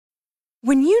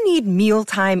When you need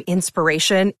mealtime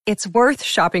inspiration, it's worth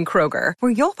shopping Kroger,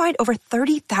 where you'll find over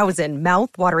 30,000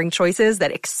 mouth-watering choices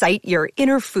that excite your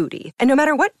inner foodie. And no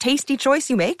matter what tasty choice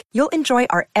you make, you'll enjoy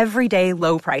our everyday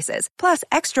low prices, plus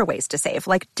extra ways to save,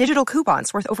 like digital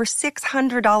coupons worth over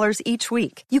 $600 each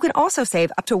week. You can also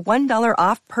save up to $1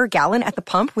 off per gallon at the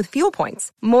pump with fuel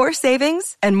points. More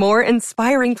savings and more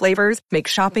inspiring flavors make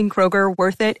shopping Kroger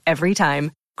worth it every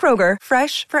time. Kroger,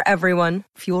 fresh for everyone.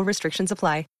 Fuel restrictions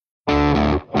apply.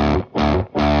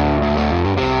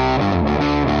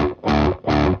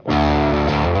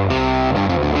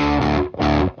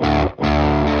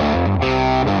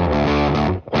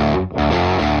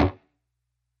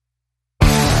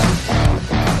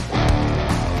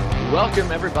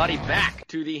 Welcome, everybody, back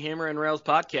to the Hammer and Rails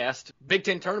podcast, Big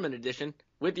Ten Tournament Edition.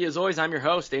 With you, as always, I'm your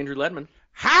host, Andrew Ledman.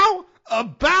 How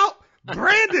about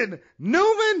Brandon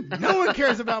Newman? No one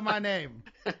cares about my name.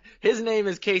 His name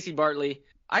is Casey Bartley.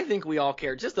 I think we all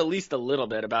care just at least a little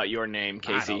bit about your name,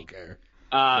 Casey. I don't care.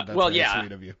 That's well, yeah.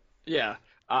 Sweet of you. Yeah.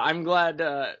 I'm glad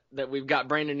that we've got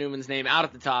Brandon Newman's name out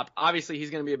at the top. Obviously, he's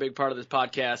going to be a big part of this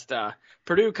podcast.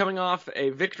 Purdue coming off a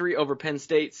victory over Penn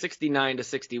State,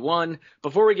 69-61.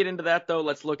 Before we get into that, though,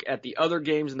 let's look at the other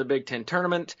games in the Big Ten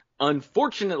tournament.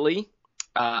 Unfortunately,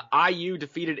 IU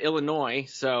defeated Illinois,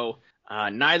 so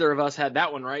neither of us had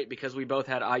that one right because we both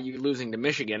had IU losing to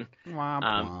Michigan. Womp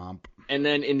womp. And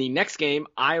then in the next game,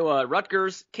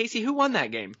 Iowa-Rutgers. Casey, who won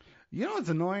that game? You know what's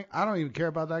annoying? I don't even care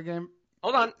about that game.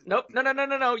 Hold on. Nope.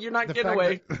 No. You're not getting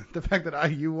away. The fact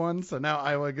that IU won, so now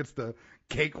Iowa gets the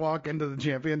cakewalk into the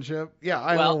championship. Yeah,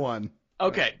 Iowa won.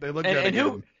 Okay. They look good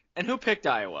again. Who picked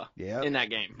Iowa in that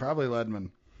game? Probably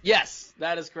Ledman. Yes,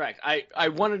 that is correct. I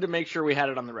wanted to make sure we had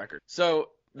it on the record. So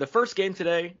the first game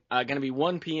today, going to be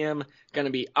 1 p.m., going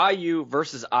to be IU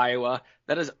versus Iowa.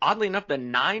 That is, oddly enough, the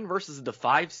 9 versus the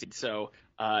 5 seed. So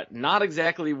not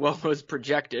exactly what was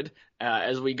projected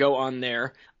as we go on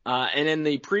there. And in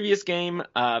the previous game,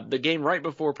 the game right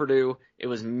before Purdue, it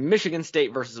was Michigan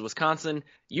State versus Wisconsin.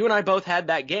 You and I both had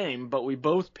that game, but we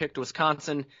both picked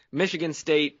Wisconsin. Michigan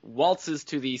State waltzes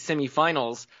to the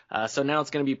semifinals. So now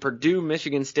it's going to be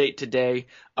Purdue-Michigan State today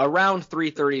around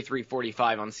 3:30,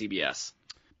 3:45 on CBS.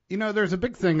 You know, there's a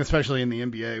big thing, especially in the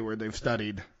NBA, where they've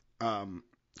studied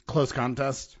close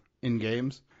contests in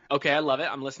games. Okay, I love it.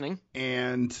 I'm listening.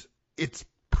 And it's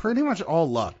pretty much all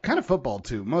luck. Kind of football,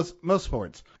 too. Most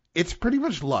sports. It's pretty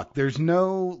much luck. There's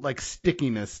no,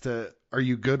 stickiness to, are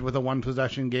you good with a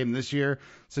one-possession game this year,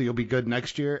 so you'll be good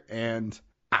next year? And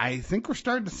I think we're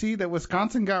starting to see that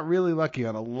Wisconsin got really lucky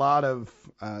on a lot of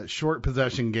short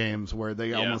possession games where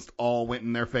they almost all went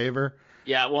in their favor.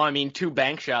 Yeah, well, I mean, 2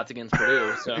 bank shots against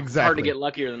Purdue, so exactly. Hard to get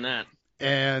luckier than that.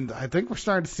 And I think we're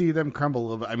starting to see them crumble a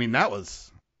little bit. I mean, that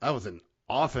was an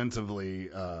offensively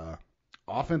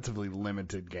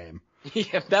limited game.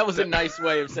 Yeah, that was a nice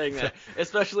way of saying that,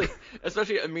 especially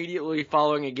immediately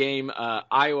following a game,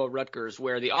 Iowa-Rutgers,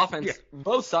 where the offense,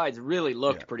 both sides really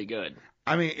looked pretty good.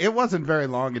 I mean, it wasn't very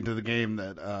long into the game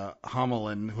that Hummel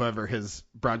and whoever his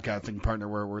broadcasting partner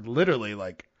were literally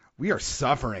like, we are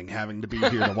suffering having to be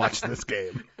here to watch this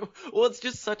game. Well,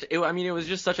 it was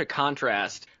just such a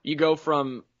contrast. You go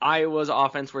from Iowa's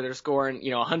offense where they're scoring,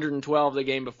 112 the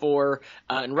game before,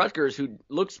 and Rutgers, who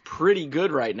looks pretty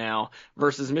good right now,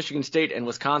 versus Michigan State and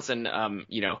Wisconsin.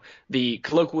 The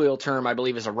colloquial term, I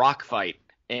believe, is a rock fight.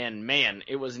 And, man,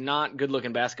 it was not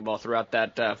good-looking basketball throughout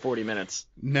that 40 minutes.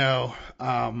 No.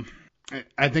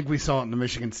 I think we saw it in the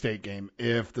Michigan State game.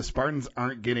 If the Spartans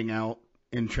aren't getting out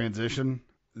in transition,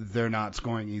 they're not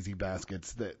scoring easy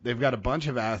baskets. They've got a bunch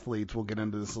of athletes. We'll get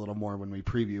into this a little more when we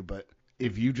preview, but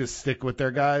if you just stick with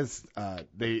their guys,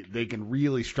 they can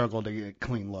really struggle to get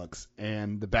clean looks.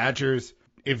 And the Badgers,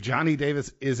 if Johnny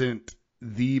Davis isn't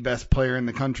the best player in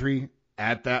the country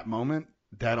at that moment,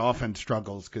 that offense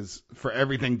struggles because for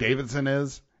everything Davidson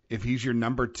is, if he's your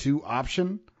number 2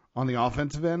 option on the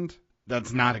offensive end,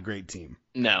 that's not a great team.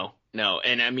 No.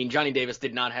 And I mean, Johnny Davis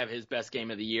did not have his best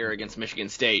game of the year against Michigan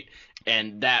State,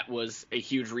 and that was a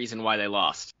huge reason why they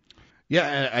lost.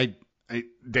 Yeah,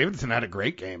 Davidson had a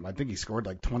great game. I think he scored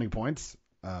like 20 points.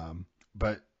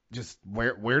 But just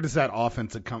where does that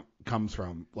offense comes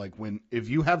from? Like if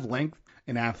you have length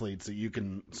and athletes that you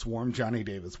can swarm Johnny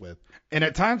Davis with, and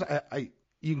at times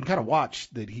you can kind of watch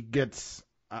that he gets.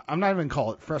 I'm not even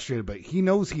call it frustrated, but he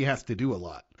knows he has to do a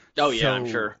lot. Oh yeah, I'm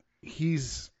sure.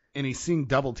 He's seeing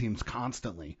double teams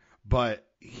constantly, but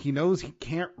he knows he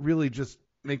can't really just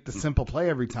make the simple play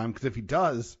every time because if he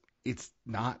does, it's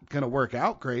not going to work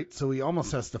out great. So he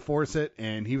almost has to force it,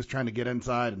 and he was trying to get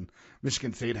inside, and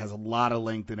Michigan State has a lot of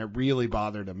length, and it really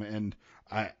bothered him. And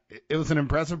It was an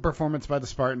impressive performance by the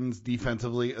Spartans,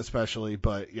 defensively especially.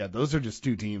 But, yeah, those are just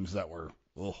two teams that were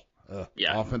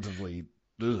offensively.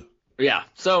 Ugh. Yeah,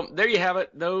 so there you have it.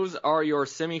 Those are your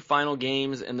semifinal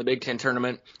games in the Big Ten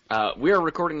tournament. We are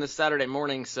recording this Saturday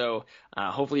morning, so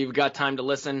hopefully you've got time to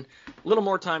listen. A little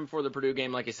more time before the Purdue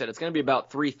game. Like I said, it's going to be about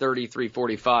 3:30,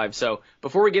 3:45. So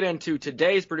before we get into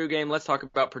today's Purdue game, let's talk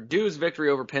about Purdue's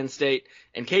victory over Penn State.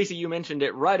 And Casey, you mentioned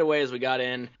it right away as we got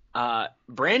in.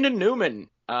 Brandon Newman,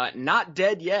 not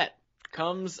dead yet,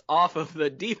 comes off of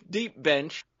the deep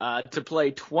bench to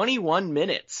play 21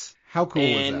 minutes. How cool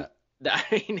was that?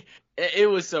 I mean, it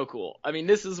was so cool. I mean,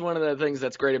 this is one of the things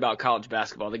that's great about college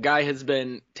basketball. The guy has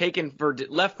been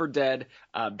left for dead,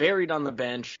 buried on the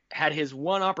bench, had his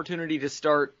one opportunity to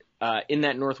start in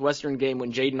that Northwestern game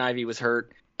when Jaden Ivey was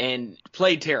hurt, and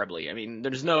played terribly. I mean,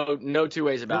 there's no two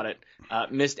ways about it.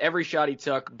 Missed every shot he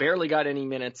took, barely got any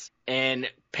minutes, and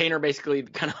Painter basically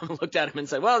kind of looked at him and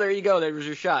said, well, there you go. There was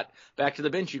your shot. Back to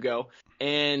the bench you go.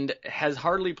 And has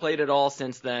hardly played at all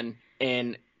since then,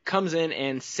 and comes in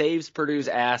and saves Purdue's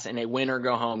ass in a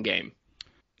win-or-go-home game.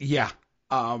 Yeah.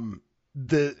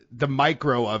 The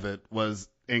micro of it was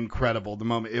incredible. The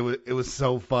moment it was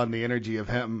so fun. The energy of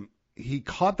him. He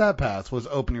caught that pass, was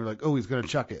open. You're like, oh, he's gonna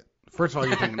chuck it. First of all,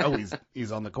 you're thinking, oh,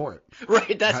 he's on the court.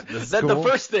 Right. That's cool.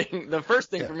 The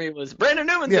first thing for me was Brandon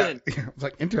Newman's in. Yeah. It was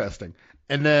like interesting.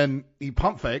 And then he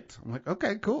pump faked. I'm like,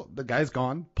 okay, cool. The guy's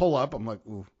gone. Pull up. I'm like,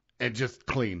 ooh, and just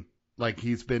clean. Like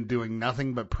he's been doing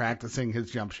nothing but practicing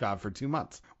his jump shot for 2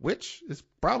 months, which is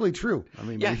probably true. I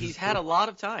mean, yeah, he's had a lot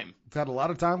of time. He's had a lot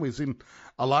of time. We've seen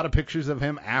a lot of pictures of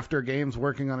him after games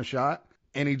working on a shot,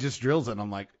 and he just drills it.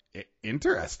 I'm like,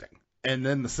 interesting. And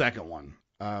then the second one,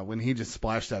 when he just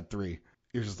splashed that three,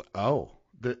 you're just,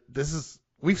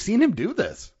 we've seen him do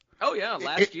this. Oh yeah,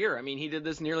 last year. I mean, he did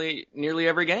this nearly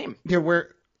every game. Yeah,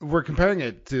 we're comparing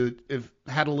it to if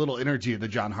had a little energy of the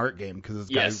John Hart game because this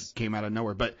guy came out of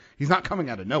nowhere, but he's not coming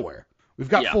out of nowhere. We've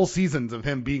got full seasons of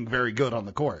him being very good on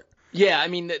the court. Yeah, I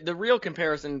mean, the real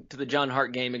comparison to the John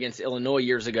Hart game against Illinois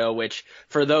years ago, which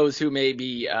for those who may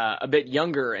be a bit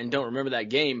younger and don't remember that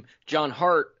game, John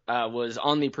Hart was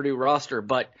on the Purdue roster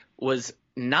but was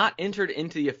not entered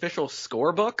into the official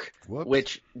scorebook,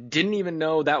 which didn't even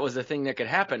know that was a thing that could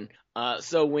happen.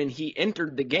 So when he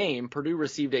entered the game, Purdue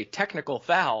received a technical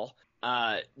foul.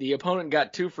 The opponent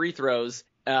got 2 free throws,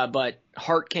 but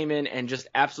Hart came in and just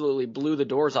absolutely blew the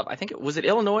doors up. I think was it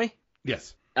Illinois?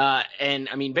 Yes. And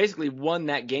I mean, basically won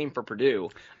that game for Purdue.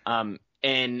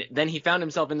 And then he found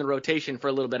himself in the rotation for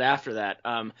a little bit after that.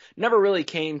 Never really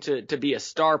came to be a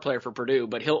star player for Purdue,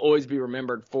 but he'll always be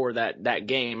remembered for that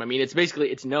game. I mean,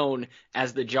 it's known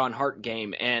as the John Hart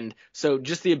game. And so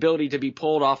just the ability to be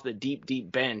pulled off the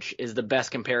deep bench is the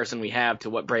best comparison we have to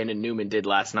what Brandon Newman did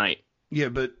last night. Yeah,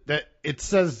 but it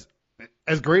says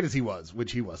as great as he was,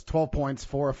 which he was, 12 points,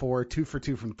 4 of 4, 2 for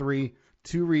 2 from 3,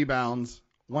 2 rebounds,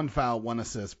 1 foul, 1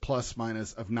 assist, plus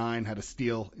minus of 9, had a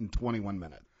steal in 21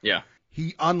 minutes. Yeah.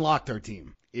 He unlocked our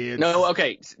team.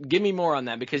 Okay. Give me more on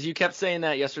that because you kept saying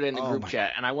that yesterday in the group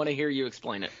chat, and I want to hear you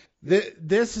explain it.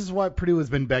 This is what Purdue has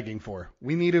been begging for.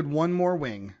 We needed one more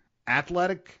wing,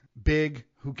 athletic, big,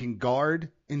 who can guard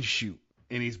and shoot.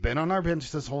 And he's been on our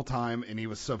bench this whole time, and he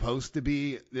was supposed to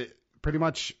be pretty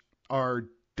much our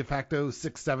de facto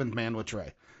 6th, 7th man with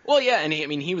Trey. Well, yeah, and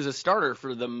he was a starter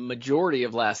for the majority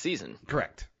of last season.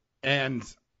 Correct. And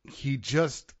he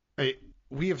just...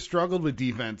 We have struggled with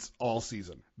defense all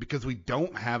season because we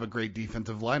don't have a great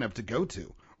defensive lineup to go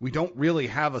to. We don't really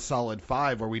have a solid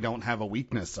 5 or we don't have a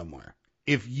weakness somewhere.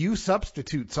 If you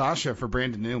substitute Sasha for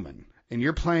Brandon Newman and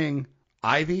you're playing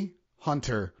Ivey,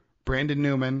 Hunter, Brandon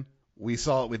Newman, we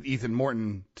saw it with Ethan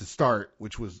Morton to start,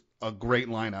 which was a great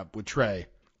lineup with Trey.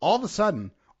 All of a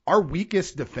sudden, our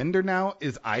weakest defender now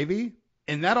is Ivey,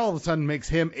 and that all of a sudden makes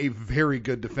him a very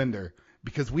good defender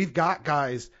because we've got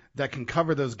guys that can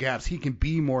cover those gaps. He can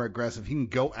be more aggressive. He can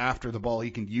go after the ball.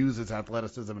 He can use his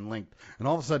athleticism and length. And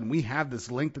all of a sudden, we have this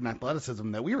length and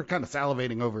athleticism that we were kind of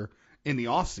salivating over in the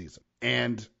offseason.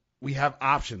 And we have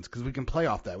options because we can play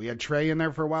off that. We had Trey in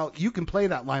there for a while. You can play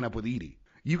that lineup with Edey.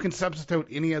 You can substitute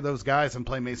any of those guys and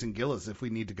play Mason Gillis if we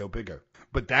need to go bigger.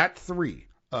 But that 3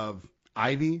 of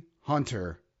Ivey,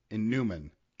 Hunter, and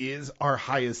Newman is our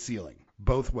highest ceiling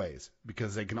both ways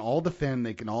because they can all defend.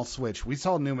 They can all switch. We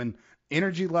saw Newman...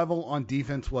 Energy level on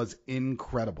defense was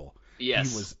incredible.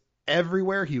 Yes. He was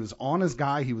everywhere. He was on his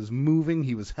guy. He was moving.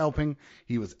 He was helping.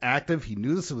 He was active. He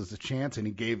knew this was a chance, and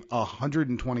he gave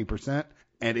 120%.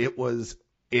 And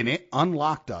it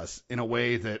unlocked us in a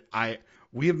way that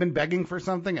we have been begging for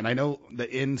something, and I know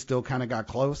the end still kind of got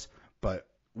close, but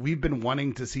we've been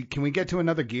wanting to see, can we get to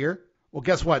another gear? Well,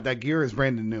 guess what? That gear is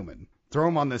Brandon Newman. throw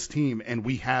him on this team, and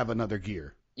we have another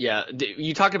gear. Yeah,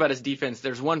 you talked about his defense.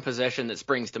 There's one possession that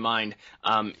springs to mind.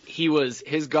 The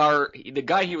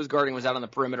guy he was guarding was out on the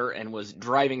perimeter and was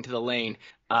driving to the lane.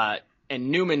 And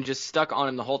Newman just stuck on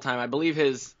him the whole time. I believe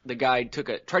the guy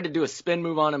tried to do a spin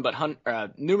move on him, but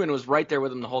Newman was right there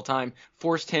with him the whole time,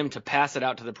 forced him to pass it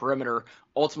out to the perimeter.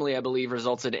 Ultimately, I believe,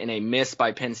 resulted in a miss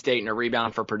by Penn State and a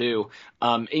rebound for Purdue.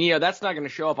 And that's not going to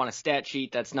show up on a stat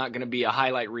sheet. That's not going to be a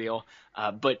highlight reel.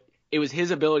 But it was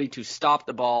his ability to stop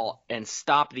the ball and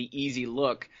stop the easy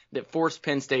look that forced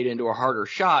Penn State into a harder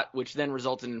shot, which then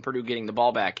resulted in Purdue getting the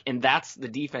ball back. And that's the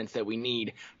defense that we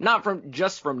need, not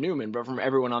just from Newman, but from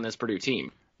everyone on this Purdue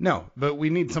team. No, but we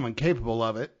need someone capable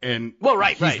of it. And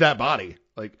he's that body.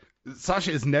 Like,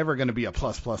 Sasha is never going to be a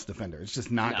plus defender. It's just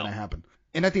not going to happen.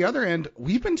 And at the other end,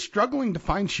 we've been struggling to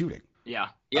find shooting. Yeah,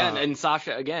 and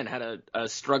Sasha, again, had a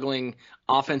struggling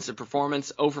offensive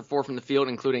performance, 0 for 4 from the field,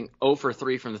 including 0 for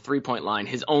 3 from the three-point line.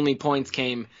 His only points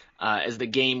came as the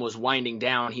game was winding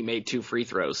down. He made 2 free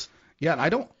throws. Yeah, and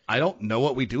I don't know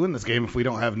what we do in this game if we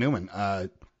don't have Newman.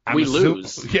 We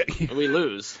lose. Yeah. We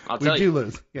lose. I'll tell you. We do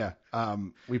lose, yeah.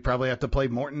 We probably have to play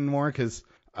Morton more because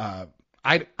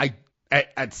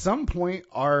at some point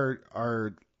our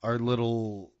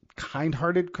little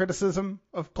kind-hearted criticism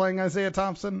of playing Isaiah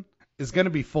Thompson is going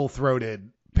to be full-throated.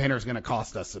 Painter's going to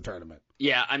cost us the tournament.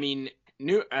 Yeah, I mean,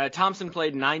 Thompson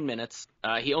played 9 minutes.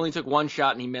 He only took 1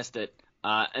 shot and he missed it,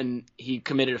 and he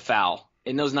committed a foul.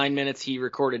 In those 9 minutes, he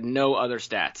recorded no other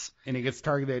stats. And he gets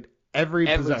targeted every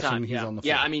possession time, he's on the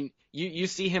floor. Yeah, I mean, you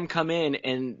see him come in,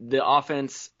 and the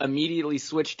offense immediately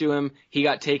switched to him. He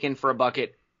got taken for a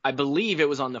bucket. I believe it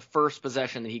was on the first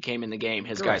possession that he came in the game,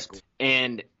 his guy scored.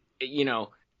 And,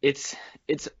 it's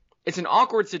an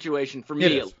awkward situation for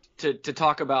me to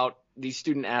talk about these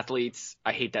student athletes.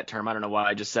 I hate that term. I don't know why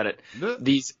I just said it.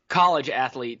 These college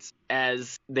athletes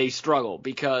as they struggle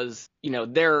because,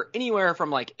 they're anywhere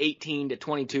from like 18 to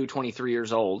 22, 23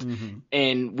 years old. Mm-hmm.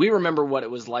 And we remember what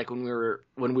it was like when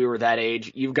we were that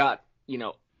age. You've got,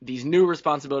 these new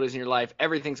responsibilities in your life.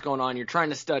 Everything's going on. You're trying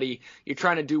to study. You're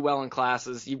trying to do well in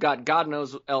classes. You've got God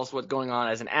knows else what's going on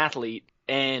as an athlete.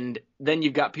 And then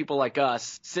you've got people like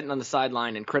us sitting on the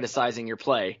sideline and criticizing your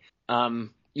play.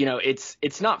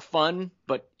 It's not fun,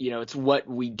 but, it's what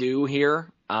we do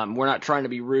here. We're not trying to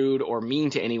be rude or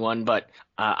mean to anyone, but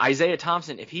Isaiah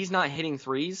Thompson, if he's not hitting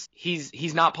threes,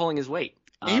 he's not pulling his weight.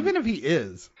 Even if he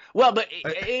is. Well, but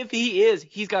if he is,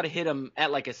 he's got to hit him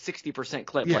at like a 60%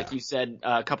 clip, like you said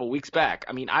a couple weeks back.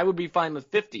 I mean, I would be fine with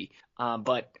 50,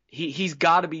 but he's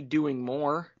got to be doing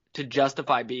more to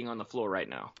justify being on the floor right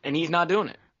now, and he's not doing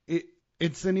it.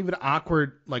 It's an even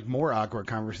more awkward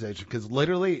conversation because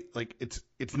literally,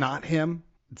 it's not him.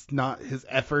 It's not his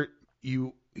effort.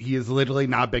 He is literally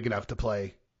not big enough to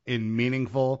play in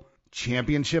meaningful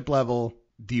championship level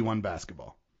D1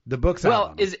 basketball. The book's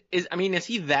out on him. Is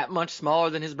he that much smaller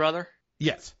than his brother?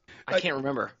 Yes. I can't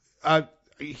remember.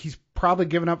 He's probably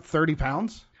given up 30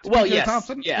 pounds. Well, yes.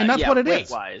 Thompson, yeah, and that's what it is.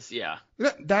 Weight-wise, yeah.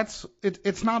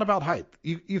 It's not about height.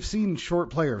 You've seen short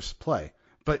players play,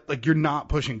 but you're not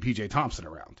pushing PJ Thompson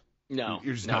around. No,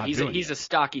 you're just not doing he's a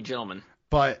stocky gentleman.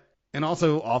 And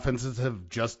also offenses have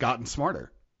just gotten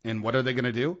smarter. And what are they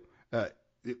going to do?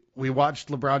 We watched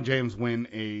LeBron James win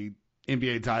a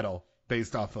NBA title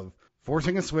based off of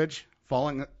forcing a switch,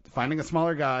 finding a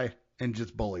smaller guy, and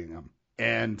just bullying him.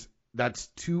 And that's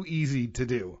too easy to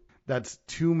do. That's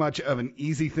too much of an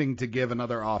easy thing to give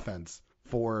another offense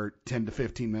for 10 to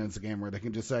 15 minutes a game where they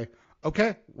can just say,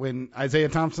 okay, when Isaiah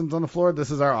Thompson's on the floor, this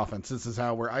is our offense. This is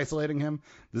how we're isolating him.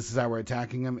 This is how we're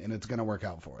attacking him, and it's going to work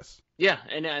out for us. Yeah,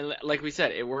 and like we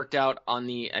said, it worked out on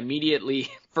the immediately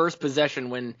first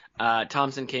possession when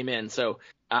Thompson came in. So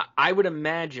I would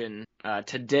imagine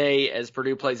today as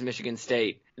Purdue plays Michigan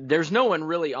State, there's no one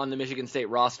really on the Michigan State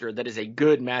roster that is a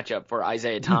good matchup for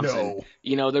Isaiah Thompson.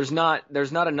 No. There's not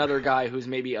another guy who's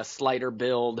maybe a slighter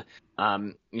build,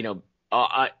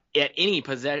 at any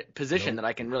position that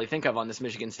I can really think of on this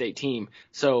Michigan State team.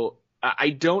 So I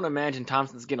don't imagine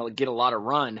Thompson's going to get a lot of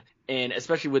run. And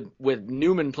especially with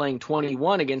Newman playing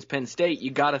 21 against Penn State, you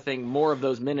got to think more of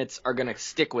those minutes are going to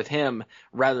stick with him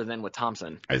rather than with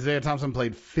Thompson. Isaiah Thompson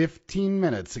played 15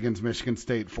 minutes against Michigan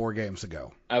State 4 games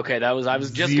ago. Okay, I was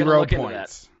just going to look into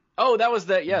that. Oh, that was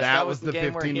the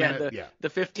game where he had the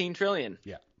 15 trillion.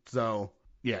 Yeah. So,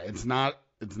 it's not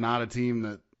a team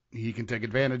that he can take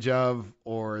advantage of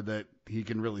or that he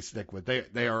can really stick with.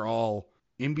 They are all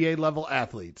NBA level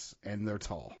athletes and they're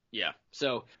tall. Yeah.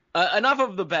 So enough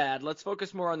of the bad. Let's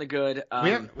focus more on the good.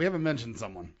 We haven't mentioned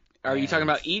someone. Are you talking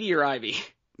about Edey or Ivy?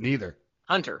 Neither.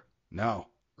 Hunter. No.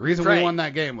 The reason Trey. we won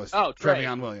that game was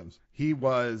Trevion Williams. He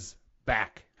was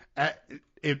back.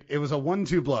 It was a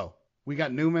 1-2 blow. We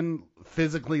got Newman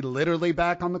physically, literally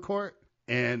back on the court,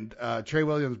 and Trey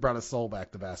Williams brought his soul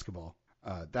back to basketball.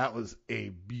 That was a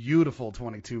beautiful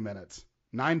 22 minutes.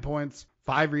 9 points,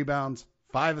 5 rebounds,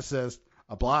 5 assists,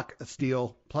 a block, a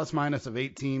steal, plus minus of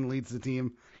 18 leads the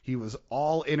team. He was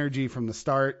all energy from the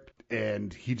start,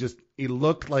 and he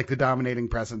looked like the dominating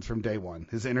presence from day one.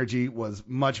 His energy was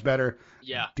much better.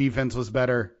 Yeah. Defense was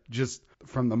better. Just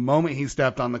from the moment he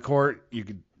stepped on the court, you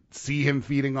could see him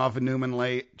feeding off of Newman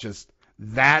late. Just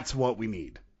that's what we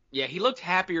need. Yeah, he looked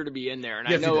happier to be in there. And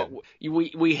yes, I know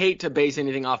we hate to base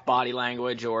anything off body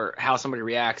language or how somebody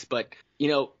reacts, but,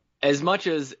 as much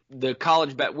as the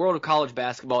world of college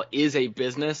basketball is a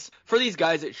business, for these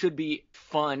guys it should be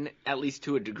fun, at least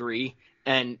to a degree.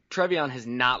 And Trevion has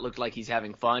not looked like he's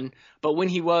having fun. But when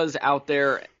he was out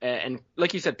there and,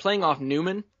 like you said, playing off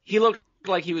Newman, he looked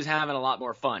like he was having a lot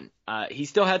more fun. He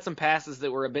still had some passes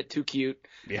that were a bit too cute.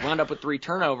 Yeah. Wound up with 3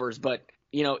 turnovers, but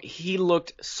he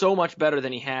looked so much better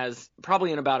than he has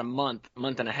probably in about a month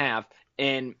and a half.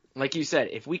 And like you said,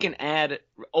 if we can add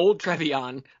old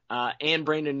Trevion and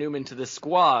Brandon Newman to the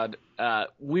squad,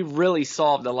 we've really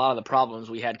solved a lot of the problems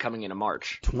we had coming into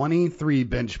March. 23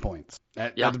 bench points.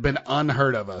 That's been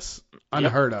unheard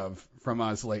of from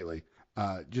us lately.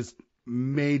 Just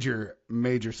major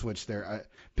switch there.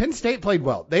 Penn State played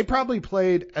well. They probably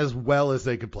played as well as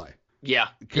they could play. Yeah.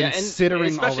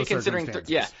 Considering all the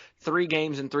circumstances. 3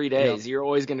 games in 3 days, You're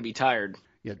always going to be tired.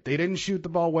 Yeah, they didn't shoot the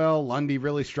ball well. Lundy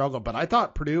really struggled, but I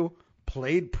thought Purdue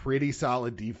played pretty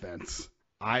solid defense.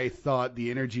 I thought the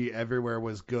energy everywhere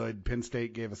was good. Penn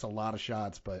State gave us a lot of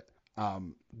shots, but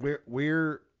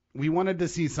we wanted to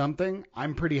see something.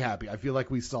 I'm pretty happy. I feel like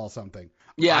we saw something.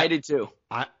 Yeah, I did too.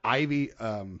 Ivy,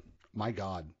 my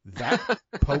God, that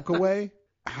poke away,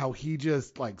 how he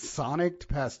just sonicked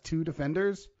past 2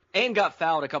 defenders. And got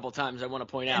fouled a couple times, I want to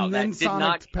point out. And then that did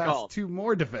not get past called. 2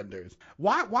 more defenders.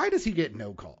 Why does he get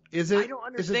no call? I don't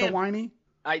understand. Is it the whiny?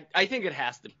 I think it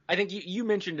has to. I think you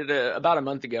mentioned it about a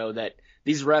month ago that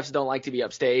these refs don't like to be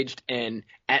upstaged, and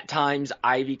at times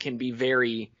Ivy can be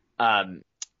very I'm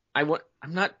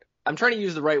trying to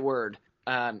use the right word.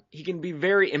 He can be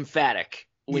very emphatic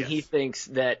when he thinks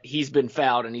that he's been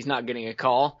fouled and he's not getting a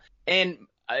call. And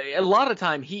a lot of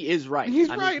time he is right. He's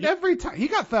right every time. He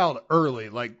got fouled early,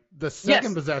 like the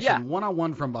second possession,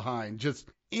 1-on-1 from behind. Just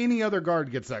any other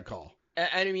guard gets that call.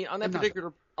 And I mean, on that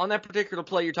particular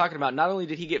play you're talking about, not only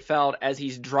did he get fouled as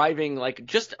he's driving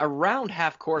just around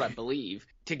half court, I believe,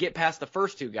 to get past the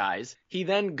first 2 guys, he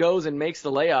then goes and makes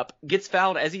the layup, gets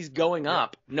fouled as he's going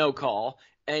up, no call.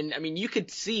 And I mean, you could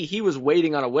see he was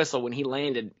waiting on a whistle when he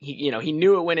landed. He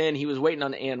knew it went in. He was waiting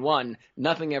on the and one.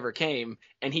 Nothing ever came,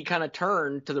 and he kind of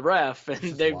turned to the ref, and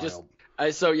they've just.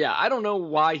 So yeah, I don't know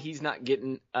why he's not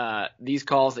getting these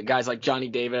calls that guys like Johnny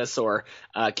Davis or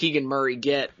Keegan Murray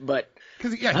get, but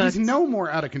because he's no more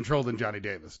out of control than Johnny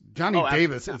Davis. Johnny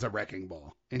Davis is a wrecking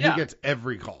ball, and he gets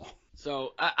every call.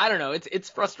 So I don't know. It's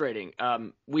frustrating.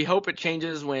 We hope it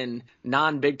changes when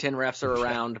non-Big Ten refs are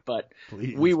around, but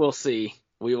we will see.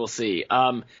 We will see.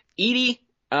 Edey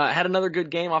had another good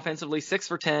game offensively, 6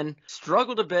 for 10.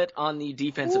 Struggled a bit on the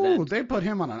defensive end. They put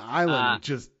him on an island and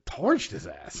just torched his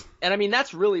ass. And I mean,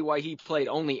 that's really why he played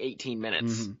only 18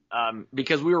 minutes,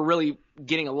 because we were really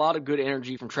getting a lot of good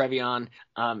energy from Trevion.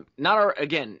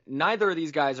 Neither of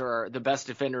these guys are the best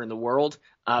defender in the world,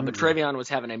 but Trevion was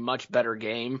having a much better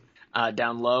game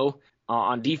down low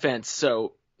on defense.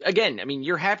 So again, I mean,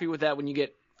 you're happy with that when you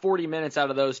get 40 minutes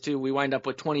out of those 2. We wind up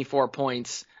with 24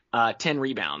 points, 10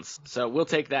 rebounds. So we'll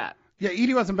take that. Yeah,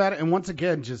 Edey wasn't bad. And once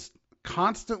again, just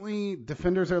constantly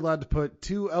defenders are allowed to put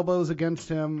 2 elbows against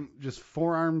him, just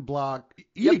forearm block.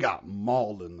 Edey got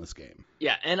mauled in this game.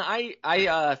 Yeah, and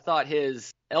I thought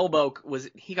his elbow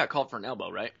he got called for an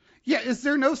elbow, right? Yeah, is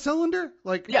there no cylinder?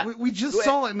 We just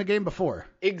saw it in the game before.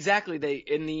 Exactly.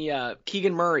 In the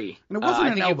Keegan Murray. And it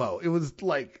wasn't an elbow. It was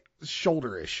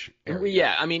shoulder-ish area.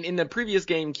 Yeah, I mean, in the previous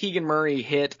game, Keegan Murray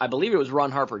hit, I believe it was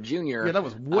Ron Harper Jr. Yeah, that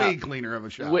was way cleaner of a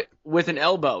shot. With an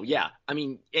elbow, yeah. I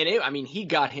mean, he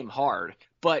got him hard,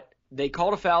 but they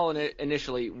called a foul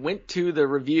initially, went to the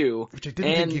review. Which I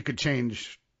didn't think you could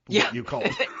change what you called.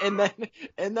 and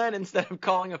then instead of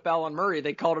calling a foul on Murray,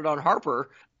 they called it on Harper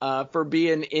for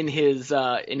being in his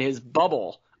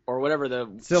bubble or whatever, the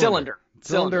cylinder.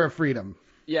 Cylinder of freedom.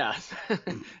 Yes.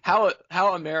 How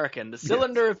American. The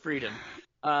cylinder of freedom.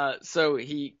 So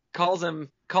he calls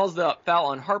the foul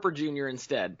on Harper Jr.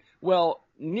 instead. Well,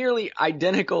 nearly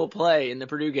identical play in the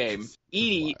Purdue game.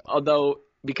 Edey, although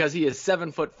because he is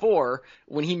 7'4",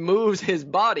 when he moves his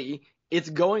body, it's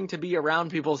going to be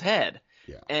around people's head.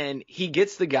 Yeah. And he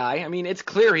gets the guy. I mean, it's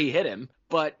clear he hit him,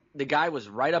 but the guy was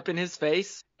right up in his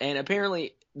face, and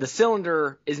apparently the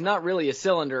cylinder is not really a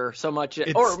cylinder so much,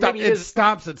 It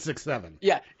stops at 6.7.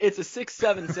 Yeah, it's a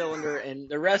 6.7 cylinder, and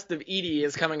the rest of Edie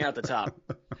is coming out the top.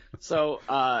 So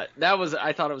I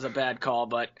thought it was a bad call,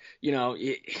 but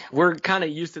we're kind of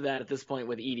used to that at this point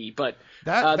with Edie. But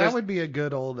that would be a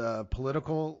good old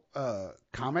political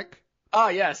comic. Oh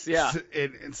yes, yeah.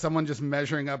 It's someone just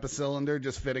measuring up a cylinder,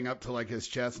 just fitting up to like his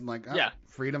chest, and like,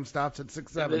 freedom stops at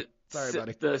 6.7. Sorry,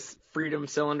 buddy. The freedom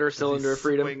cylinder of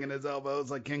freedom. Swinging his elbows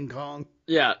like King Kong.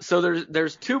 Yeah. So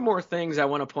there's two more things I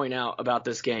want to point out about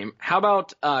this game. How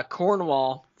about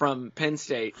Cornwall from Penn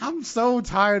State? I'm so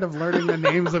tired of learning the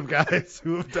names of guys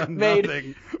who have done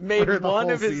nothing for the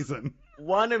whole season.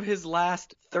 One of his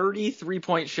last 30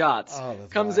 3-point shots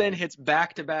comes in, hits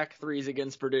back-to-back threes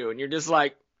against Purdue, and you're just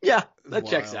like, yeah, that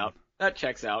checks out. That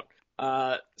checks out.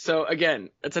 So again,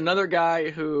 it's another guy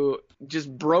who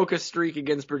just broke a streak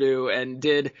against Purdue and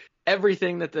did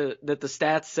everything that the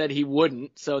stats said he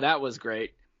wouldn't. So that was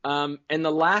great. And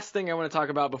the last thing I want to talk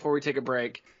about before we take a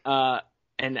break,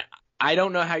 and I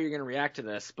don't know how you're going to react to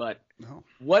this, but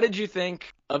what did you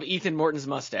think of Ethan Morton's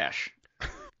mustache?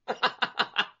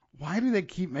 Why do they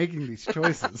keep making these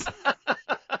choices?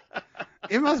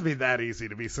 It must be that easy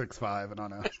to be 6'5" and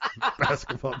on a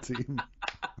basketball team.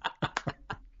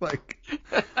 Like,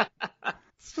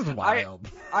 it's just wild.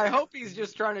 I hope he's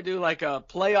just trying to do like a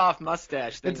playoff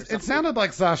mustache thing. It sounded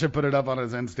like Sasha put it up on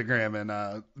his Instagram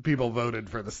and people voted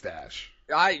for the stash.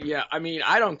 I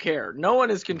don't care. No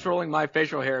one is controlling my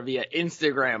facial hair via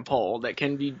Instagram poll that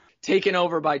can be taken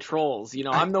over by trolls.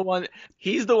 I'm the one.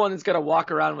 He's the one that's got to walk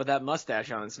around with that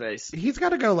mustache on his face. He's got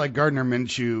to go like Gardner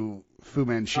Minshew, Fu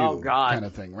Manchu kind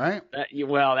of thing, right?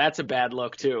 Well, that's a bad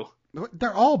look too.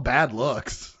 They're all bad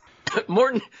looks.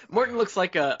 Morton looks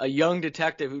like a young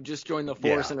detective who just joined the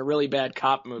force in a really bad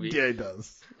cop movie. Yeah, he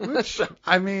does. Which,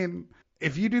 I mean,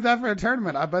 if you do that for a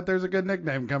tournament, I bet there's a good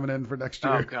nickname coming in for next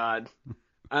year. Oh, God.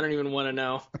 I don't even want to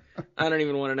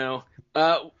know.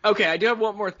 Okay, I do have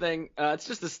one more thing. It's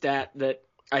just a stat that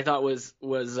I thought was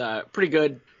pretty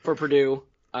good for Purdue.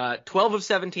 12 of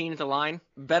 17 at the line,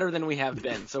 better than we have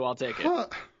been, so I'll take it. Huh.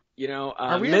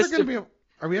 Are we ever going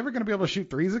to be able to shoot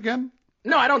threes again?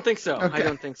 No, I don't think so. Okay. I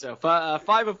don't think so.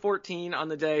 5 of 14 on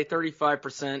the day,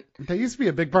 35%. That used to be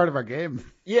a big part of our game.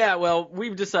 Yeah, well,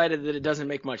 we've decided that it doesn't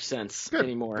make much sense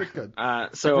anymore. Good.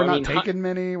 So we're not taking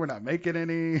many. We're not making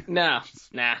any. Nah.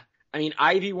 I mean,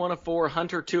 Ivy 1 of 4,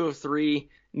 Hunter 2 of 3,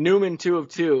 Newman 2 of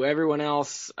 2. Everyone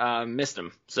else missed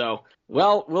him. So,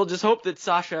 well, we'll just hope that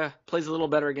Sasha plays a little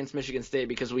better against Michigan State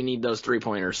because we need those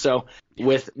 3-pointers. So,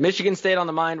 with Michigan State on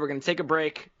the mind, we're going to take a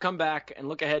break, come back, and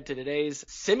look ahead to today's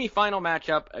semifinal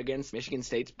matchup against Michigan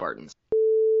State Spartans.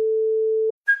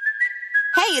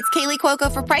 Hey, it's Kaylee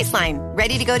Cuoco for Priceline.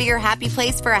 Ready to go to your happy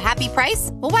place for a happy price?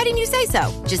 Well, why didn't you say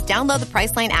so? Just download the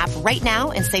Priceline app right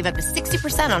now and save up to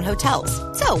 60% on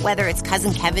hotels. So whether it's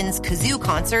Cousin Kevin's Kazoo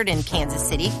Concert in Kansas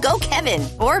City, go Kevin,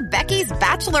 or Becky's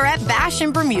Bachelorette Bash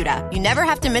in Bermuda, you never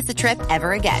have to miss a trip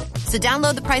ever again. So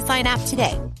download the Priceline app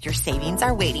today. Your savings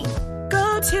are waiting.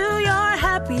 Go to your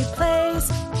happy place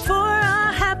for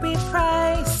a happy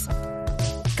price.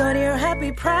 Go to your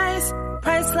happy price,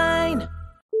 Priceline.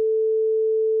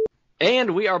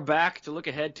 And we are back to look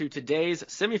ahead to today's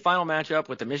semifinal matchup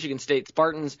with the Michigan State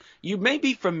Spartans. You may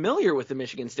be familiar with the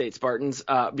Michigan State Spartans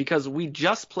because we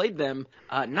just played them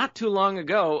not too long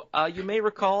ago. You may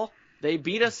recall they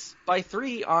beat us by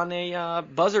 3 on a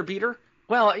buzzer beater.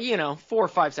 Well, 4 or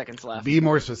 5 seconds left. Be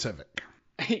more specific.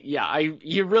 Yeah,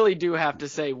 you really do have to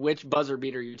say which buzzer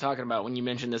beater you're talking about when you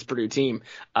mention this Purdue team.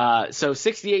 So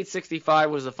 68-65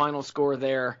 was the final score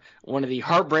there. One of the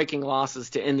heartbreaking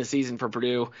losses to end the season for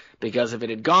Purdue, because if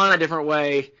it had gone a different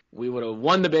way, we would have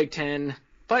won the Big Ten.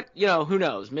 But, who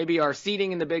knows? Maybe our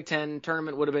seeding in the Big Ten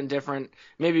tournament would have been different.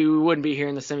 Maybe we wouldn't be here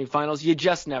in the semifinals. You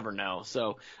just never know.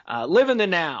 So live in the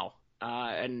now.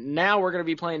 And now we're going to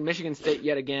be playing Michigan State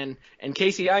yet again. And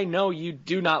Casey, I know you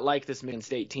do not like this Michigan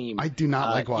State team. I do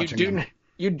not like watching them.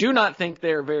 You do not think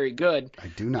they're very good. I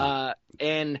do not.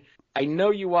 And I know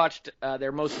you watched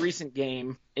their most recent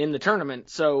game in the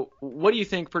tournament. So what do you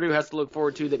think Purdue has to look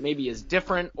forward to that maybe is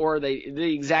different, or are they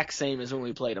the exact same as when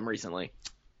we played them recently?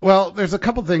 Well, there's a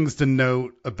couple things to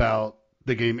note about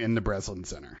the game in the Breslin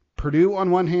Center. Purdue, on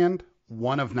one hand,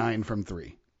 1 of 9 from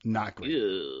 3. Not great.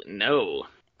 Ew, no.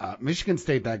 Michigan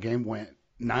State that game went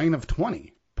 9 of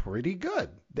 20. Pretty good.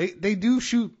 They do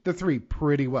shoot the 3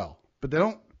 pretty well, but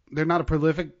they're not a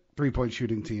prolific 3-point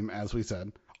shooting team, as we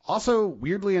said. Also,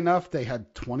 weirdly enough, they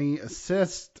had 20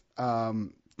 assists,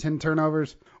 10 10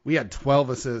 turnovers. We had 12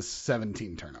 assists,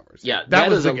 17 turnovers. Yeah, that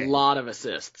was is the a game. lot of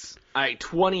assists.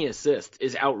 20 assists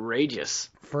is outrageous.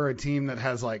 For a team that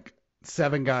has like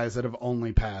 7 guys that have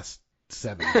only passed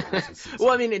 7 passes. Well,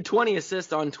 I mean, 20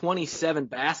 assists on 27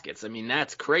 baskets. I mean,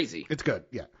 that's crazy. It's good,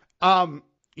 yeah. A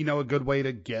good way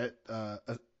to get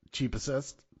a cheap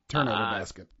assist, turnover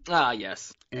basket.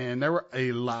 Yes. And there were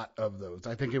a lot of those.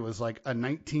 I think it was like a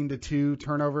 19-2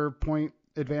 turnover point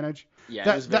advantage. Yeah,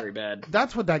 it was very bad.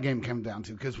 That's what that game came down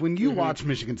to, because when you watch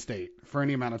Michigan State for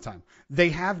any amount of time, they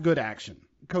have good action.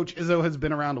 Coach Izzo has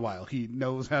been around a while. He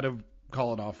knows how to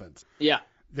call an offense. Yeah.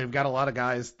 They've got a lot of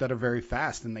guys that are very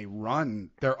fast, and they run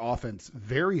their offense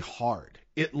very hard.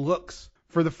 It looks,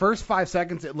 for the first 5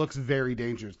 seconds, it looks very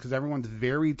dangerous because everyone's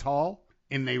very tall,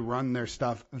 and they run their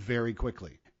stuff very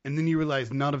quickly. And then you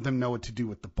realize none of them know what to do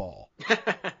with the ball.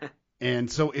 And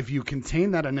so if you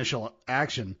contain that initial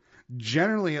action,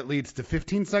 generally it leads to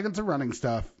 15 seconds of running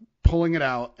stuff, pulling it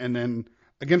out, and then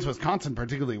against Wisconsin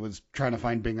particularly was trying to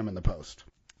find Bingham in the post.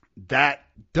 That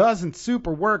doesn't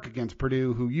super work against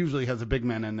Purdue, who usually has a big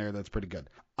man in there that's pretty good.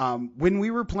 When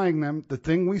we were playing them, the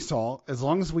thing we saw, as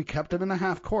long as we kept it in the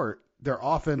half court, their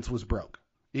offense was broke.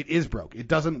 It is broke. It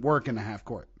doesn't work in the half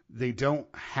court. They don't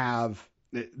have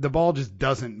 – the ball just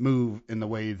doesn't move in the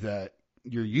way that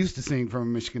you're used to seeing from a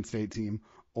Michigan State team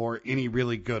or any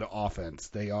really good offense.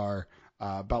 They are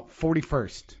about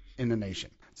 41st in the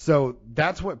nation. So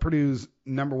that's what Purdue's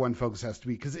number one focus has to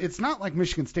be, because it's not like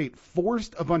Michigan State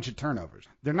forced a bunch of turnovers.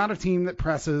 They're not a team that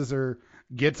presses or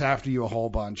gets after you a whole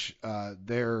bunch.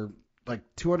 They're like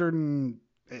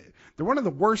they're one of the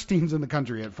worst teams in the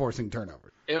country at forcing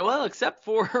turnovers. Well, except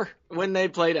for when they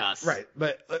played us. Right,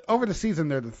 but over the season,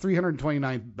 they're the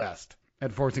 329th best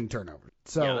at forcing turnovers.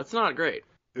 So yeah, that's not great.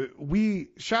 We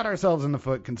shot ourselves in the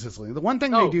foot consistently. The one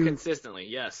thing they do consistently,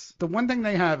 yes. The one thing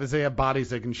they have is they have bodies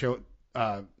they can throw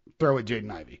at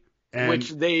Jaden Ivey.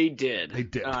 Which they did. They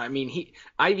did.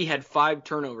 Ivey had 5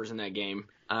 turnovers in that game,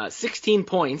 16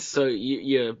 points, so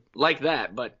you like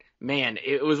that. But, man,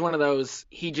 it was one of those,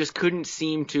 he just couldn't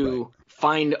seem to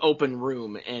find open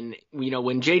room. And,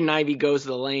 when Jaden Ivey goes to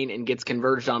the lane and gets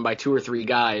converged on by 2 or 3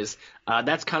 guys,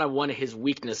 that's kind of one of his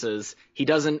weaknesses. He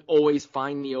doesn't always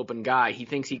find the open guy. He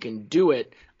thinks he can do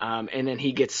it, and then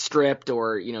he gets stripped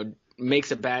or,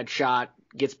 makes a bad shot,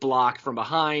 gets blocked from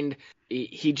behind.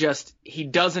 He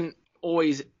doesn't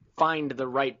always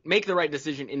make the right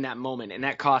decision in that moment, and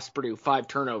that cost Purdue 5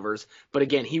 turnovers. But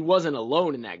again, he wasn't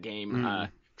alone in that game.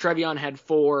 Trevion had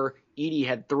 4, Edey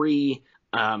had 3.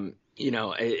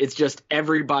 It's just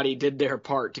everybody did their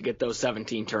part to get those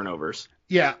 17 turnovers.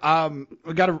 Yeah,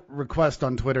 we got a request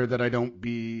on Twitter that I don't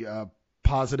be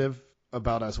positive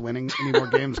about us winning any more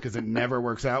games because it never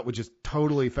works out, which is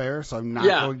totally fair. So I'm not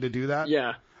going to do that.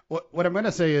 Yeah. What I'm going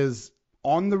to say is,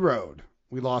 on the road,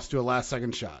 we lost to a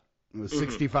last-second shot. It was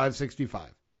 65-65.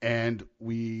 And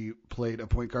we played a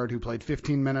point guard who played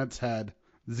 15 minutes, had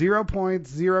 0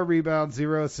 points, 0 rebounds,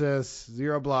 0 assists,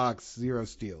 0 blocks, 0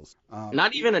 steals.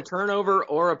 Not even a turnover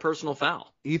or a personal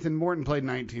foul. Ethan Morton played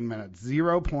 19 minutes,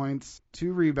 0 points,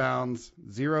 2 rebounds,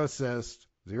 0 assists,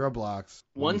 0 blocks,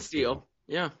 1 steal.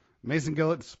 Yeah. Mason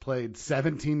Gillets played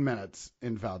 17 minutes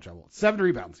in foul trouble. 7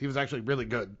 rebounds. He was actually really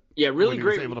good. Yeah, really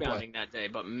great rebounding that day.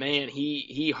 But, man,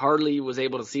 he hardly was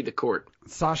able to see the court.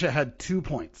 Sasha had 2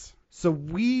 points. So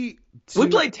we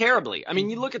played terribly. I mean,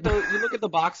 you look at the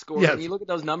box score and you look at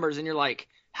those numbers and you're like,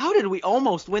 how did we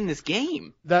almost win this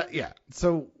game?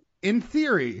 So in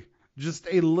theory, just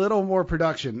a little more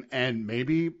production and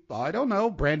maybe, I don't know,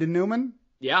 Brandon Newman.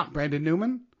 Yeah. Brandon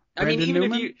Newman. I mean,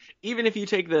 even if you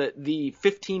take the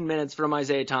 15 minutes from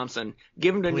Isaiah Thompson,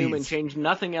 give him to Newman, change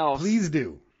nothing else. Please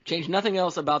do. Change nothing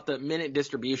else about the minute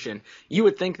distribution. You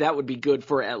would think that would be good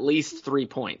for at least 3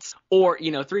 points, or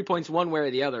 3 points one way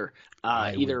or the other,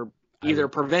 either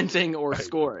preventing or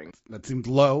scoring. That seems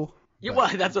low. Yeah, well,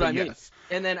 that's what I mean. Yes.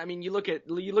 And then you look at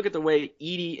the way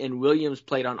Edey and Williams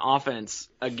played on offense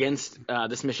against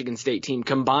this Michigan State team.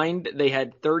 Combined, they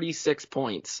had 36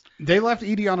 points. They left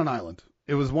Edey on an island.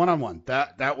 It was 1-on-1.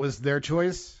 That was their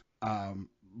choice. Can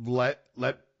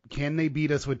they beat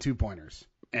us with 2-pointers?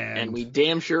 And we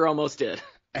damn sure almost did.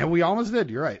 And we almost did.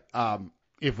 You're right.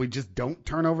 If we just don't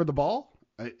turn over the ball,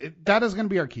 that is going to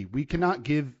be our key. We cannot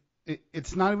give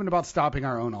it's not even about stopping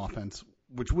our own offense,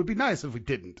 which would be nice if we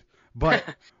didn't. But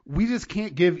we just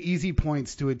can't give easy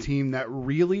points to a team that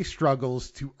really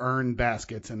struggles to earn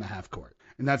baskets in the half court.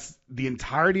 And that's the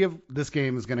entirety of this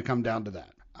game is going to come down to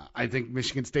that. I think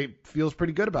Michigan State feels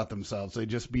pretty good about themselves. They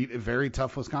just beat a very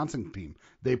tough Wisconsin team.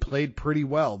 They played pretty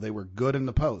well. They were good in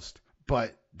the post.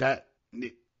 But that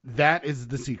is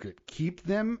the secret. Keep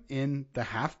them in the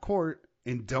half court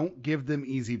and don't give them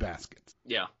easy baskets.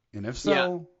 Yeah. And if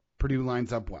so, Purdue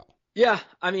lines up well. Yeah,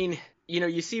 I mean,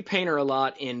 you see Painter a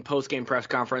lot in post-game press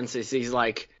conferences. He's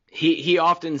like, he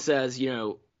often says,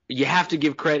 you have to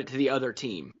give credit to the other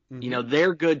team. Mm-hmm.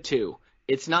 They're good too.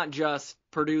 It's not just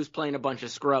Purdue's playing a bunch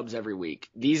of scrubs every week.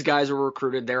 These guys are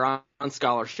recruited. They're on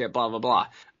scholarship, blah, blah, blah.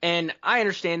 And I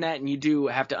understand that, and you do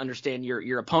have to understand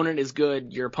your opponent is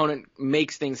good. Your opponent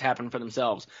makes things happen for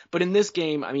themselves. But in this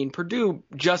game, I mean, Purdue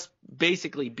just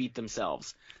basically beat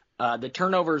themselves. The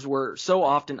turnovers were so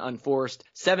often unforced,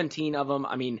 17 of them.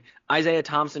 I mean, Isaiah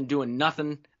Thompson doing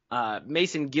nothing.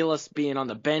 Mason Gillis being on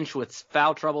the bench with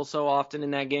foul trouble so often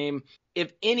in that game.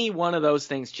 If any one of those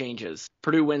things changes,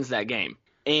 Purdue wins that game.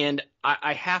 And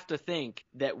I have to think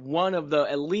that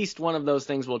at least one of those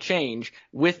things will change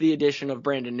with the addition of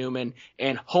Brandon Newman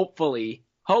and hopefully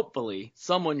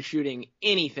someone shooting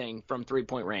anything from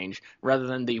 3-point range rather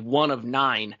than the 1 of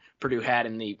 9 Purdue had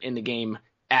in the game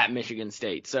at Michigan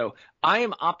State. So I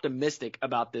am optimistic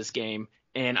about this game,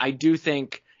 and I do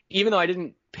think, even though I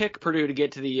didn't pick Purdue to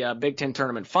get to the Big Ten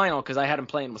tournament final because I had them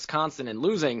playing Wisconsin and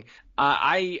losing,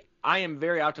 I am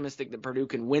very optimistic that Purdue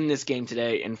can win this game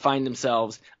today and find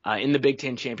themselves in the Big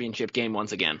Ten championship game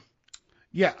once again.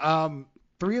 Yeah,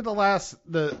 3 of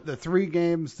the 3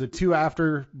 games, the 2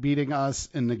 after beating us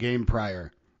in the game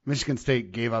prior, Michigan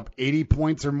State gave up 80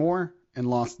 points or more and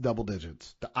lost double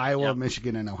digits to Iowa,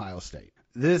 Michigan, and Ohio State.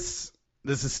 This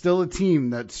is still a team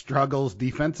that struggles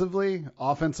defensively,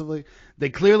 offensively. They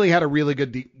clearly had a really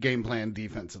good game plan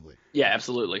defensively. Yeah,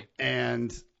 absolutely.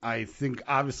 And I think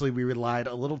obviously we relied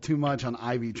a little too much on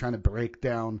Ivy trying to break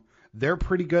down. They're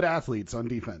pretty good athletes on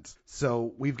defense.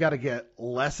 So we've got to get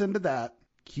less into that,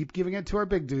 keep giving it to our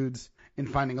big dudes,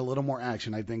 and finding a little more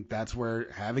action. I think that's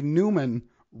where having Newman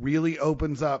really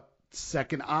opens up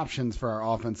second options for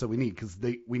our offense that we need, because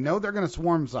we know they're going to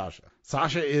swarm Sasha.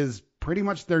 Sasha is pretty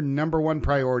much their number one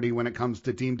priority when it comes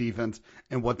to team defense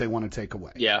and what they want to take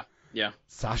away. Yeah.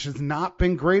 Sasha's not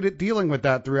been great at dealing with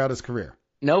that throughout his career.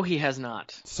 No, he has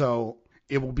not. So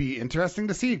it will be interesting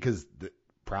to see, because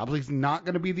probably not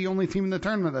going to be the only team in the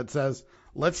tournament that says,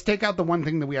 let's take out the one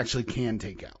thing that we actually can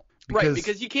take out.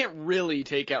 Because you can't really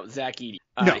take out Zach Edey.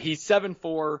 No. He's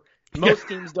 7'4". Most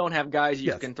teams don't have guys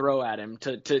you can throw at him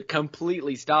to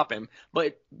completely stop him.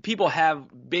 But people have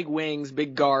big wings,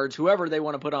 big guards, whoever they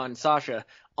want to put on Sasha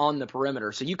on the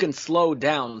perimeter. So you can slow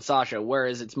down Sasha,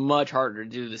 whereas it's much harder to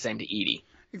do the same to Edey.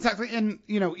 Exactly. And,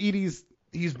 Edey's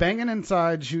he's banging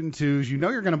inside, shooting twos.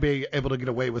 You're going to be able to get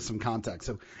away with some contact.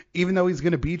 So even though he's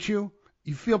going to beat you,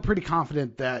 you feel pretty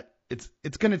confident that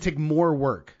it's going to take more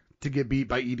work to get beat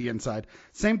by Edey inside.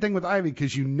 Same thing with Ivy,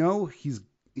 because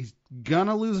he's going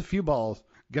to lose a few balls,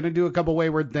 going to do a couple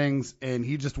wayward things, and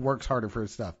he just works harder for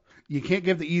his stuff. You can't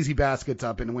give the easy baskets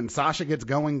up, and when Sasha gets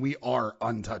going, we are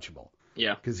untouchable.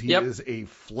 Yeah. Because he is a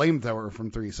flamethrower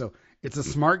from 3. So it's a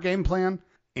smart game plan,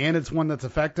 and it's one that's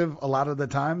effective a lot of the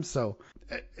time. So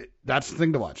that's the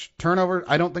thing to watch. Turnover,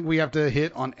 I don't think we have to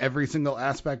hit on every single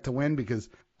aspect to win, because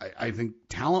I think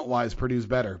talent-wise Purdue's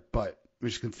better, but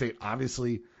Michigan State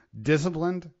obviously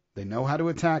disciplined. They know how to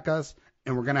attack us.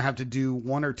 And we're going to have to do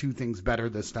 1 or 2 things better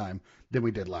this time than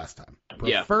we did last time.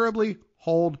 Preferably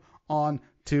hold on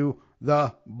to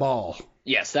the ball.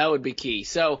 Yes, that would be key.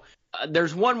 So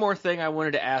there's one more thing I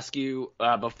wanted to ask you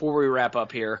before we wrap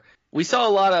up here. We saw a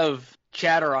lot of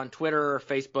chatter on Twitter or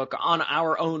Facebook on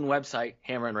our own website,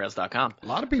 hammerandrails.com. A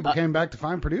lot of people came back to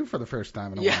find Purdue for the first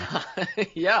time in a while.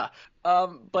 Yeah.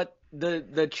 But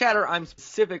the chatter I'm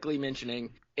specifically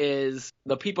mentioning is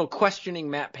the people questioning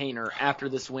Matt Painter after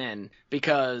this win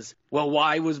because, well,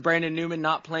 why was Brandon Newman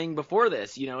not playing before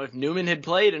this? If Newman had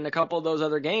played in a couple of those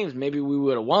other games, maybe we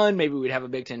would have won. Maybe we'd have a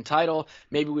Big Ten title.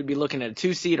 Maybe we'd be looking at a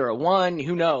 2-seed or a 1.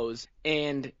 Who knows?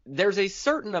 And there's a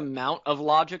certain amount of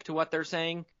logic to what they're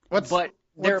saying. What's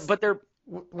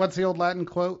the old Latin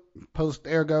quote? Post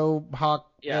ergo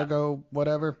hoc ergo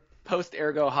whatever. Post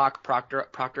ergo hoc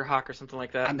proctor hoc or something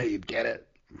like that. I knew you'd get it.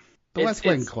 The West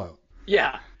Wing quote.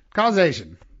 Yeah.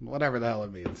 Causation, whatever the hell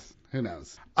it means. Who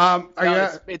knows?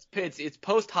 It's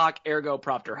post hoc ergo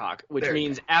propter hoc, which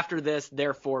means after this,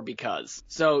 therefore because.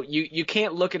 So you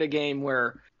can't look at a game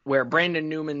where Brandon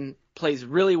Newman plays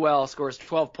really well, scores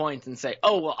 12 points, and say,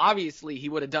 oh, well, obviously he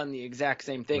would have done the exact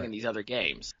same thing in these other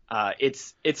games.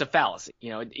 It's a fallacy.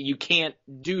 You can't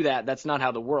do that. That's not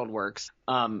how the world works.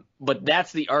 But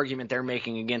that's the argument they're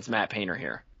making against Matt Painter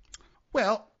here.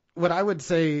 Well, what I would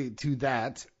say to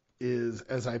that is,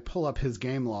 as I pull up his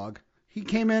game log, he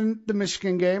came in the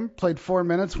Michigan game, played 4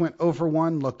 minutes, went 0 for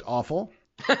 1, looked awful.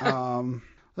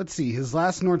 Let's see, his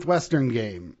last Northwestern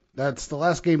game, that's the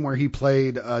last game where he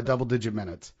played double-digit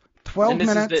minutes. 12 and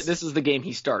minutes. This is the game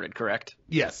he started, correct?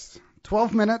 Yes.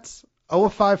 12 minutes, 0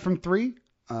 of 5 from 3,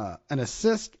 an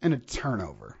assist, and a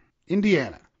turnover.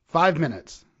 Indiana, 5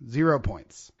 minutes, 0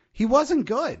 points. He wasn't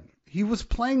good. He was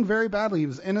playing very badly. He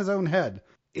was in his own head.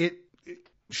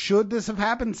 Should this have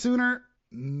happened sooner?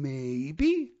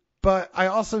 Maybe. But I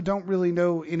also don't really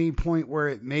know any point where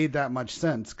it made that much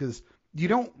sense, because you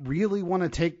don't really want to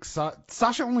take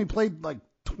Sasha only played like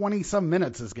 20-some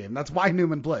minutes this game. That's why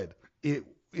Newman played. It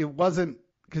wasn't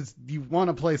because you want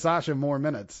to play Sasha more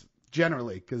minutes,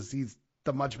 generally, because he's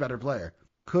the much better player.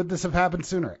 Could this have happened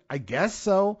sooner? I guess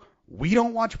so. We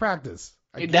don't watch practice.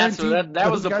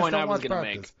 That was the point I was going to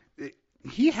make.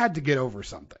 He had to get over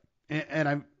something.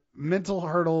 And mental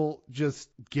hurdle, just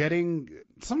getting,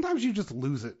 sometimes you just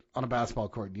lose it on a basketball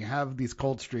court. You have these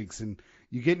cold streaks and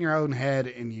you get in your own head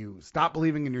and you stop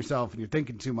believing in yourself and you're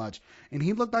thinking too much. And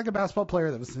he looked like a basketball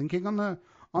player that was thinking on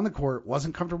the court,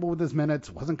 wasn't comfortable with his minutes,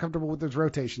 wasn't comfortable with his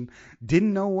rotation,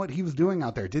 didn't know what he was doing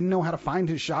out there, didn't know how to find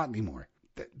his shot anymore.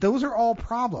 Those are all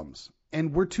problems.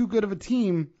 And we're too good of a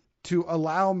team to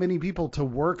allow many people to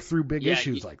work through big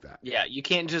issues like that. Yeah, you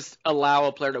can't just allow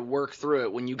a player to work through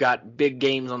it when you got big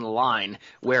games on the line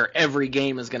where every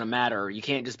game is going to matter. You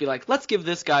can't just be like, let's give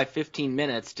this guy 15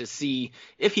 minutes to see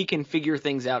if he can figure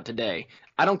things out today.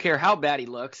 I don't care how bad he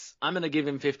looks. I'm going to give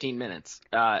him 15 minutes.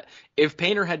 If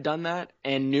Painter had done that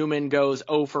and Newman goes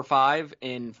 0 for 5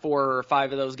 in 4 or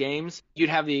 5 of those games, you'd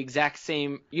have the exact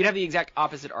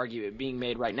opposite argument being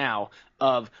made right now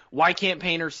of why can't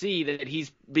Painter see that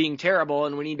he's being terrible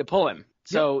and we need to pull him?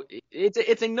 So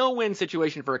it's a no-win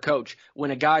situation for a coach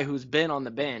when a guy who's been on the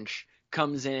bench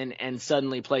comes in and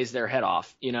suddenly plays their head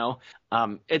off.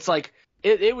 It's like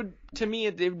it would, to me,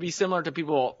 it would be similar to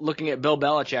people looking at Bill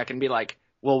Belichick and be like,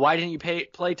 well, why didn't you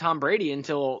play Tom Brady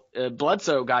until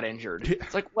Bledsoe got injured?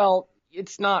 It's like, well,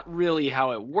 it's not really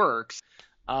how it works.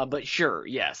 But sure,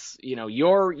 yes,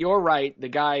 you're right. The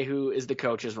guy who is the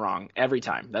coach is wrong every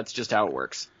time. That's just how it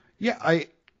works. Yeah,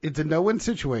 it's a no-win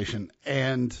situation,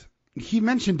 and he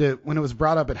mentioned it when it was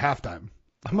brought up at halftime.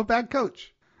 I'm a bad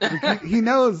coach. Like, he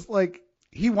knows, like,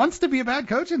 he wants to be a bad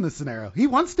coach in this scenario. He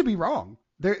wants to be wrong.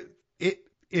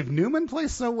 If Newman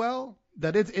plays so well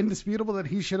that it's indisputable that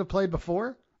he should have played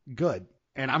before, good.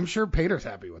 And I'm sure Painter's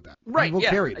happy with that. Right, We'll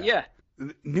carry that. Yeah.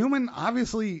 Newman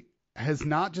obviously has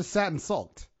not just sat and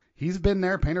sulked. He's been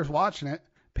there. Painter's watching it.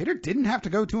 Painter didn't have to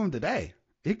go to him today.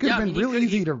 It could have been real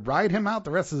easy to ride him out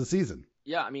the rest of the season.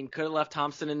 Yeah, could have left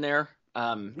Thompson in there.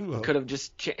 Could have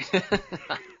just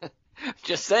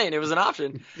just saying, it was an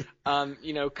option.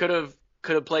 Could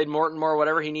have played Morton more,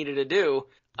 whatever he needed to do.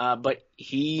 But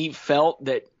he felt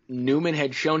that Newman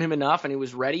had shown him enough and he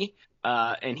was ready.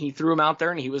 And he threw him out there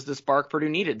and he was the spark Purdue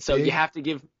needed. So you have to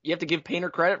give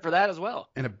Painter credit for that as well.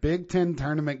 In a Big Ten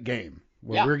tournament game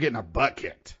where we're getting our butt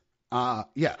kicked. I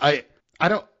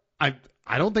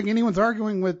don't think anyone's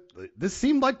arguing with this.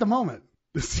 Seemed like the moment.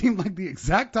 This seemed like the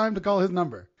exact time to call his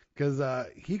number, because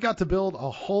he got to build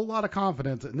a whole lot of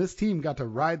confidence and this team got to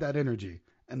ride that energy.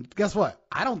 And guess what?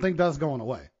 I don't think that's going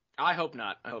away. I hope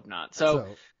not.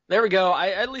 So there we go. I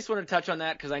at least want to touch on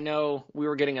that because I know we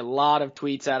were getting a lot of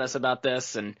tweets at us about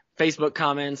this and Facebook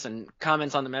comments and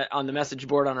comments on the message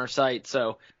board on our site.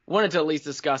 So wanted to at least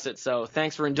discuss it. So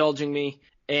thanks for indulging me.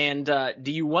 And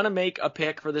do you want to make a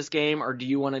pick for this game or do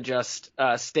you want to just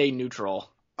stay neutral?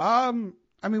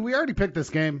 We already picked this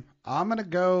game. I'm going to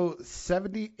go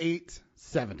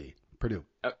 78-70 Purdue.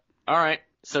 All right.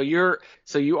 So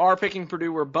you are picking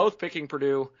Purdue. We're both picking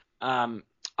Purdue.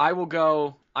 I will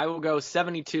go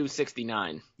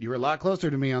 72-69. You were a lot closer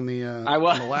to me on the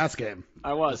last game.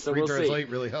 I was. So we'll see. 3 throws late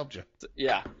really helped you.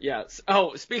 Yeah.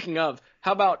 Oh, speaking of,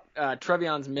 how about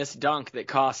Trevion's missed dunk that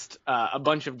cost a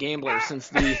bunch of gamblers since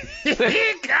the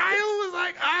Kyle was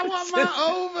like, I want my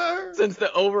over. Since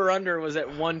the over-under was at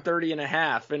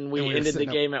 130.5 and we ended the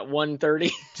game at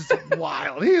 130. Just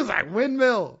wild. He was like,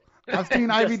 windmill. I've seen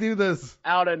Ivy do this.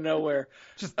 Out of nowhere.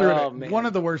 Just threw it. Man. One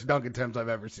of the worst dunk attempts I've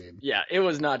ever seen. Yeah, it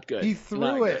was not good. He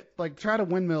threw it, tried a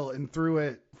windmill and threw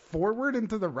it forward and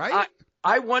to the right.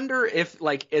 I wonder if,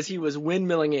 as he was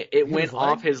windmilling it went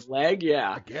off his leg.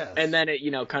 Yeah. I guess. And then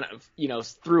it, kind of,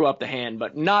 threw up the hand,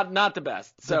 but not the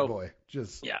best. So, boy.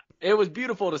 Yeah. It was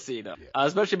beautiful to see, though,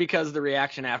 especially because of the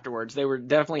reaction afterwards. They were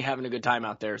definitely having a good time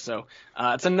out there. So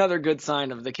it's another good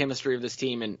sign of the chemistry of this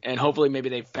team, and hopefully maybe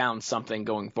they've found something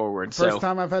going forward. First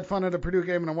time I've had fun at a Purdue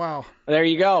game in a while. There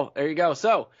you go.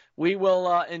 So we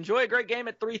will enjoy a great game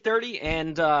at 3:30,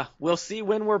 and we'll see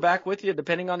when we're back with you,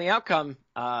 depending on the outcome.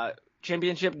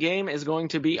 Championship game is going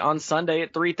to be on Sunday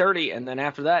at 3:30, and then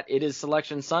after that, it is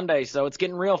Selection Sunday. So it's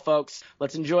getting real, folks.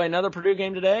 Let's enjoy another Purdue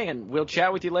game today, and we'll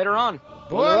chat with you later on.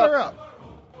 Boiler up.